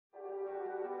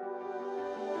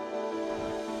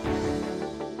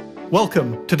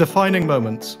Welcome to Defining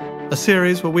Moments, a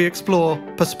series where we explore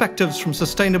perspectives from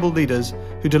sustainable leaders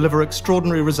who deliver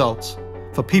extraordinary results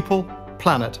for people,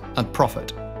 planet, and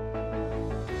profit.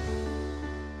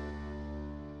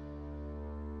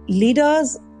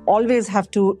 Leaders always have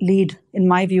to lead, in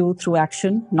my view, through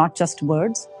action, not just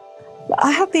words.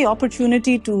 I have the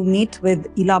opportunity to meet with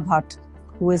Ila Bhatt,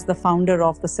 who is the founder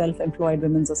of the Self-Employed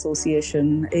Women's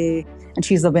Association, and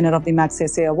she's the winner of the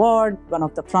Magsaysay Award, one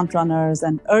of the frontrunners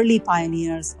and early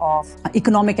pioneers of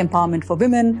economic empowerment for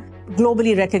women,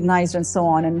 globally recognized and so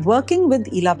on. And working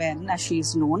with Ila Ben, as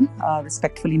she's known,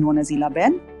 respectfully known as Ila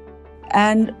Ben,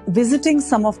 and visiting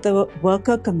some of the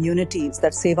worker communities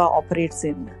that Seva operates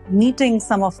in, meeting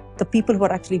some of the people who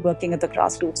are actually working at the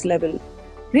grassroots level,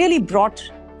 really brought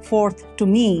forth to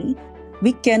me,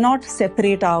 we cannot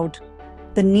separate out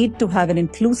the need to have an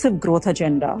inclusive growth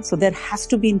agenda. So there has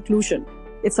to be inclusion.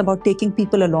 It's about taking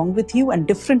people along with you and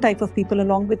different type of people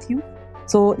along with you.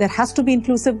 So there has to be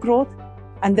inclusive growth,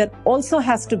 and there also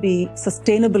has to be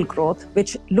sustainable growth,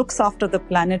 which looks after the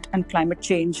planet and climate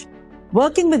change.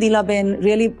 Working with Ila Ben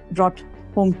really brought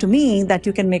home to me that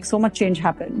you can make so much change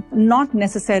happen, not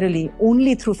necessarily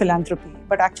only through philanthropy,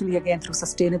 but actually again through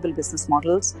sustainable business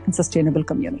models and sustainable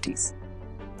communities.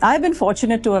 I've been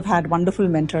fortunate to have had wonderful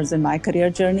mentors in my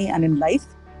career journey and in life,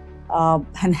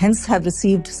 and hence have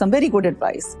received some very good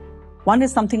advice. One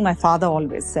is something my father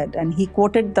always said, and he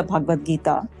quoted the Bhagavad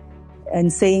Gita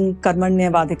and saying,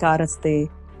 Karmanya vadikaraste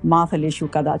ma phaleshu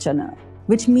kadachana,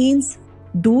 which means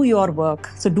do your work.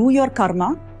 So do your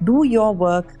karma, do your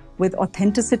work with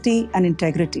authenticity and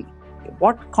integrity.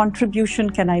 What contribution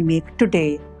can I make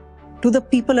today to the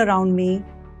people around me,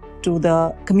 to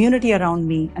the community around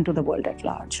me, and to the world at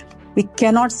large? We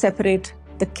cannot separate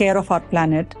the care of our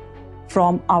planet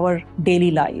from our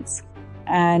daily lives.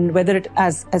 And whether it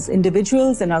as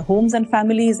individuals, in our homes and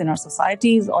families, in our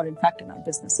societies, or in fact in our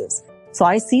businesses. So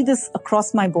I see this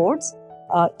across my boards.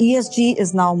 ESG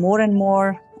is now more and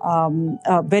more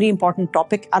a very important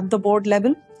topic at the board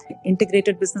level.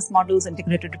 Integrated business models,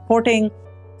 integrated reporting,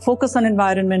 focus on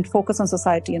environment, focus on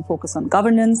society, and focus on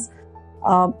governance.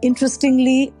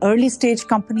 Interestingly, early stage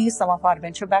companies, some of our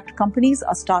venture-backed companies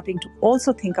are starting to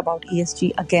also think about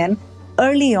ESG again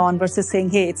early on versus saying,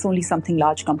 hey, it's only something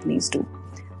large companies do.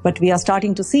 But we are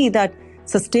starting to see that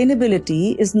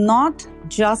sustainability is not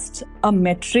just a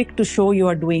metric to show you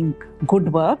are doing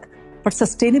good work, but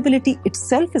sustainability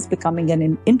itself is becoming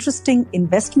an interesting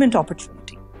investment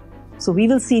opportunity. So we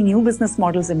will see new business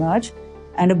models emerge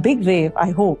and a big wave, I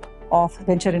hope, of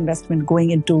venture investment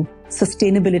going into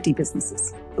sustainability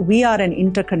businesses. We are an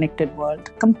interconnected world,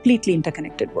 completely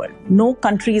interconnected world. No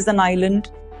country is an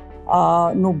island,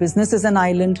 no business is an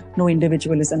island, no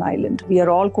individual is an island. We are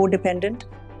all codependent.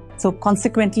 So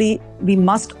consequently, we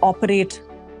must operate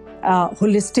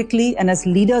holistically, and as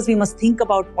leaders, we must think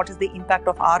about what is the impact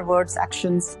of our words,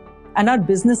 actions, and our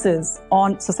businesses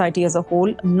on society as a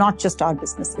whole, not just our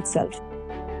business itself.